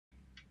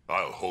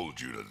I'll hold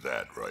you to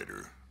that,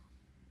 Ryder.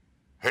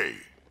 Hey.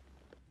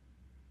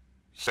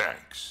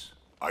 Thanks.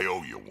 I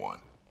owe you one.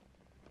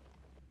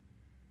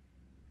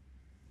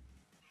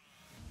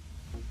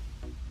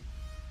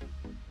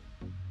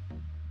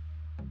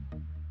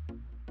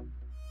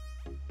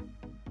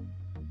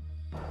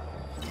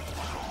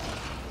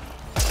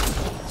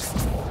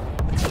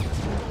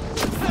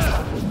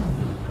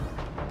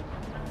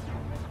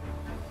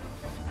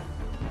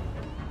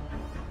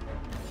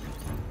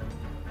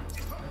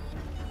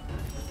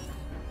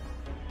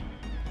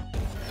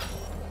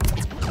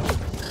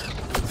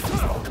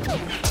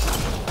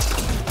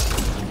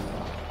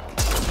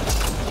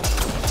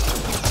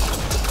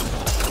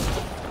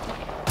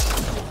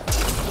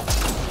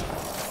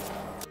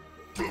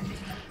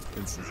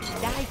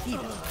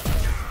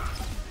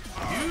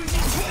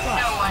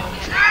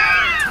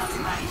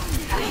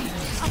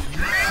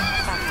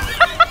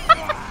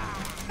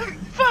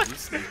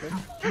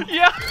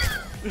 Yeah!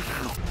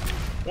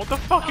 What the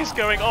fuck is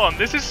going on?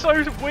 This is so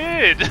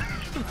weird!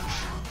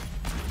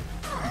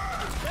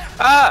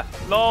 Ah!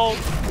 LOL!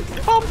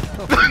 Pump!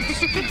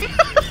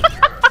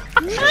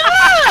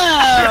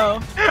 No!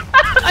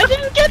 I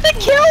didn't get the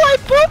kill, I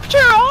booped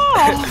her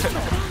off!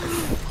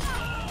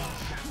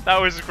 That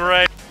was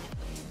great.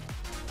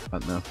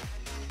 But no.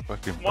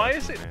 Why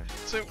is it?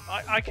 So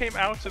I came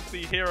out of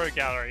the hero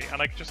gallery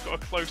and I just got a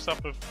close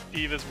up of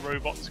D.Va's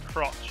robot's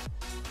crotch.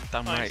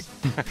 Damn Nice.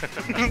 right.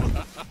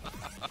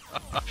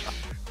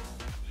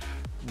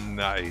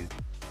 Nice.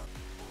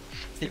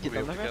 Take it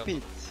on the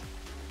repeat.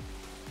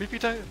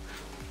 Repeat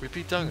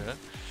Dunga.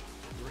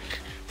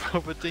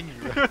 Rubber dinghy.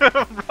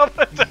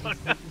 Rubber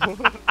Dunga.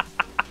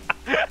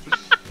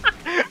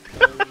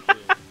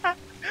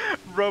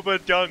 Rubber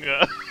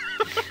Dunga.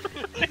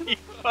 You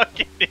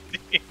fucking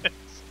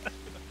idiots.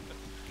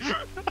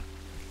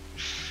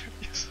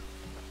 Yes.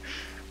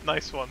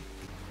 Nice one.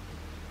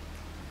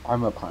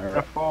 I'm a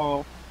pirate.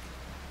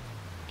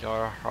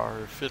 Yar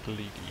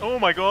fiddly. Oh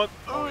my god.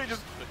 Oh,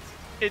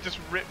 it just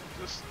ripped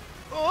us.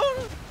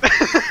 Oh.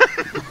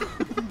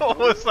 What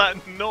was that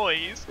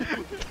noise?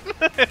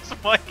 It's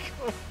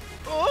Michael.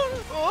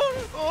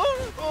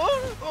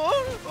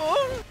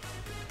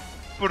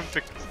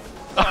 Perfect.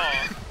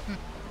 Oh.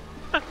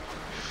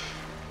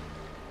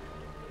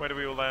 Where do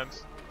we all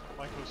land?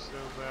 Michael's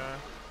still there.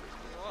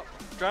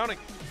 Drowning.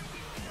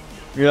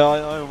 Yeah,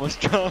 I almost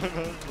drowned.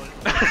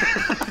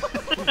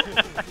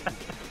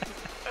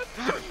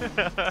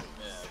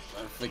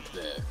 Perfect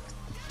there.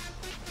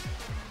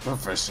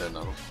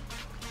 Professional.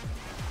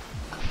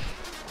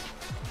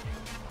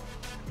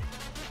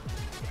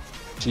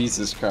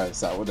 Jesus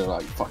Christ, that would have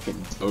like fucking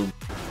boom.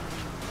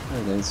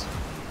 There it is.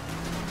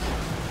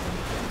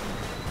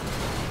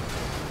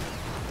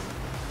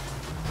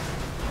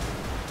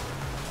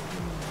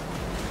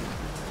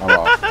 Oh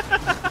wow.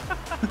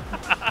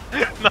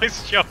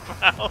 Nice jump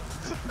out.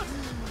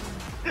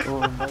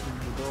 Oh, I'm back in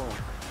the door.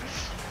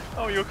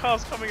 Oh, your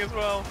car's coming as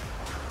well.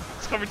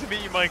 It's coming to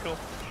meet you, Michael.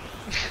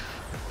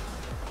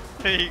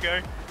 There you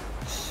go.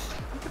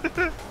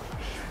 I'm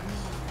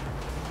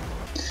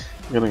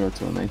gonna go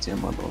to an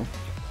ATM, by the way.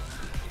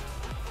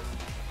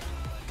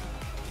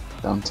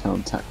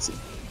 Downtown taxi.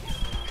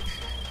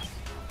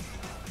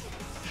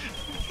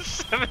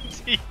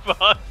 70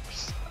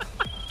 bucks.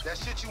 That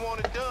shit you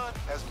wanted done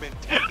has been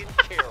taken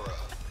care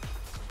of.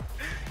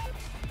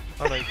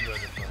 I know you can do it.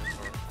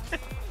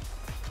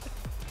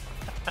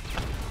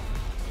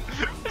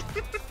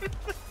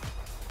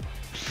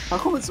 How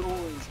come it's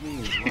always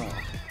me as well?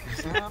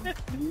 Sam,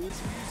 you?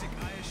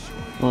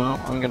 Well,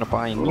 I'm gonna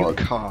buy a new Right.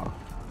 car.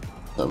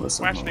 That was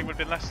Well, actually, it would have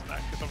been less than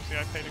that because obviously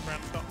I paid a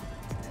grand stop.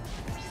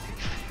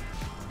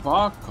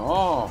 Fuck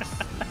off!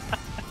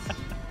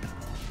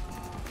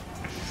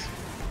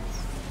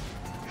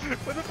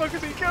 Where the fuck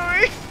is he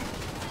going?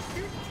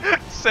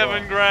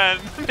 7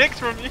 grand. Nicked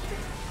from you.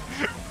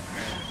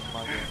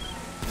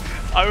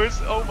 I was.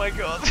 Oh my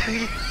god.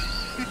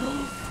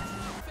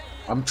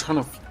 I'm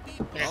trying to.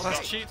 It's That's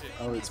not- cheating.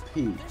 Oh, it's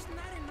P.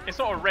 It's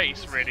not a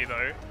race, really,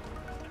 though.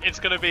 It's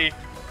gonna be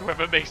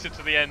whoever makes it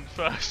to the end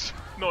first.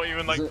 Not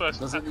even like first.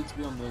 Does it need to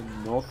be on the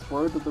north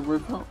road of the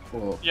river,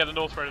 or Yeah, the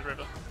North Road is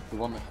river. the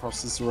one that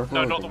crosses the river?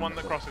 No, or not the one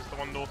that that- crosses. The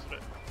one north of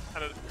it,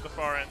 and at the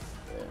far end.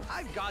 Yeah.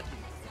 I've got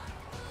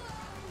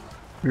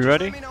you. You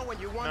ready? Let me know when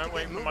you want No, to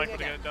wait get for moving Michael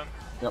to again. get it done.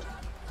 Yep.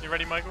 You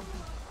ready, Michael?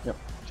 Yep.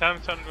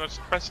 Turn. Just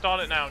press start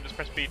it now and just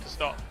press B to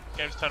stop.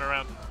 Game's turn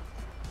around.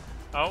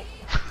 Oh.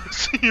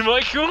 See you,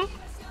 Michael?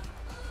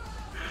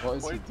 What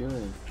is he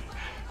doing?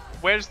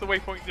 Where's the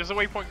waypoint? Does the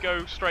waypoint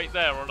go straight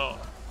there or not?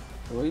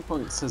 The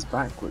waypoint says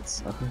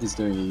backwards. I think he's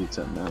doing a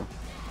U-turn now.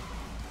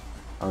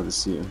 I would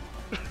assume.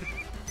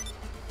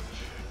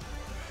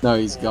 No,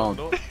 he's gone.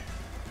 Not. Do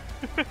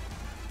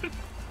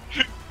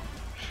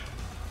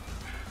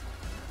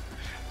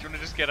you want to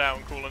just get out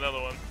and call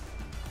another one?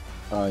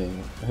 Oh yeah,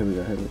 here we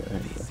go, here we go, here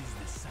we go.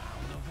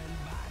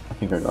 I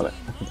think I got it,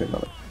 I think I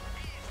got it.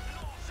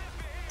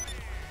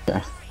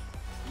 Okay.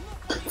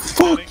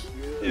 Fuck!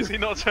 Is he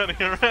not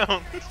turning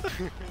around?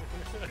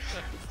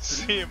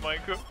 See you,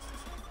 Michael.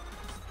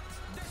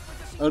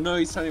 Oh no,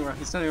 he's turning around,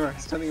 he's turning around,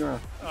 he's turning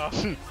around.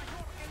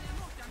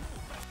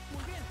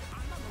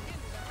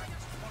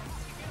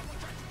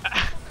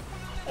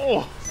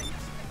 Oh.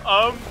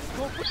 Oh.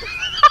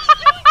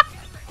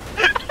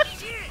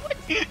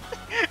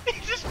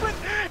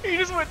 He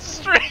just went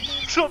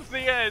straight off the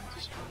edge.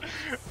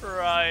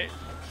 Right.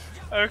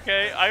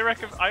 Okay, I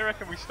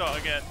reckon we start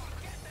again.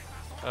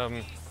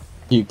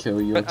 You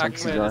kill your But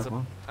taxi Ahmed is,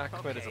 driver.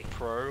 Ahmed is a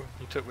pro.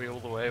 He took me all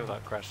the way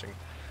without crashing.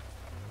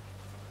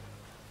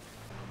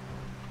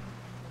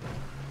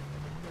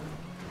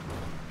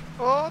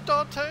 Oh,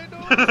 Dante, no!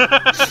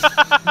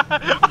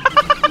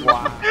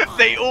 Wow.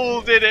 They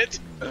all did it.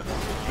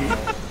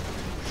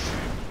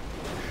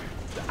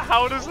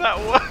 How does that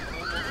work?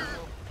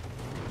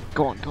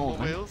 Go on, go Four on,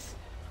 man. wheels.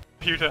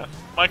 Computer.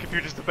 My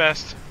computer's the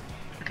best.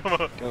 Come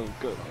on. Go,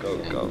 go, go,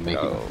 Yeah, go, you're making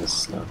go. this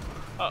slow.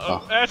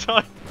 Uh-oh. Oh.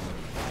 Airtime.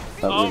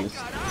 That Oh. was...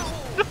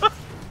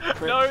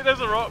 No, there's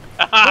a rock.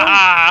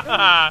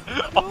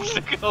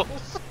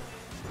 Obstacles.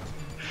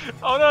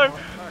 Oh no.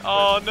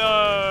 Oh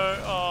no.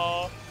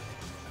 Oh.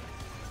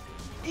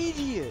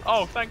 Idiot!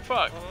 Oh, thank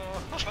fuck.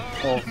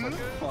 Oh, for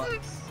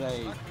fuck's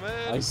sake.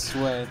 I Ahmed.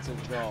 swear to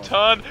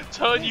God.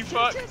 Turn, you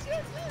fuck.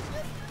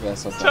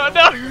 Yes, I've Turn,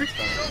 done no.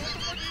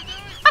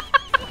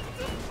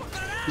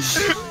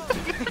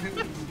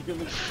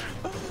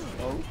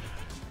 Oh,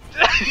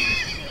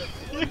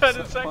 You had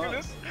a second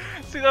this.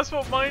 See, that's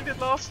what mine did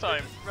last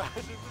time.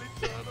 Randomly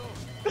turn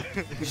off.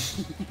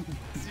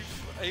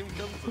 Aim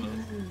comes at us.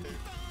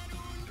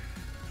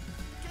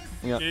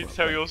 Yeah. You need to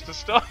tell yours to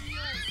stop.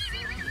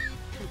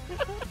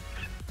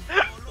 They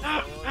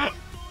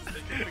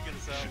can figure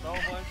this out. Oh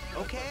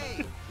my.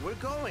 Okay, we're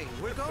going.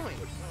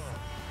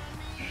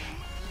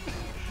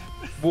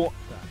 what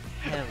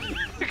the hell?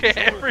 Okay,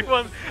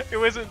 everyone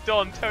who isn't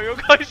Don, tell your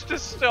guys to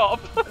stop.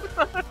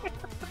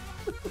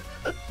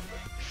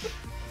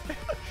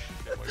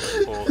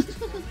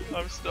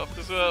 I'm stopped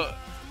as well.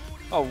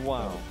 Oh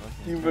wow.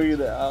 You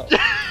figured it out.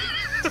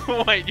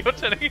 Wait, you're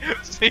telling me?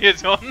 See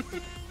it on?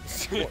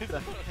 What the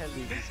hell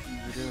is this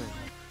dude doing?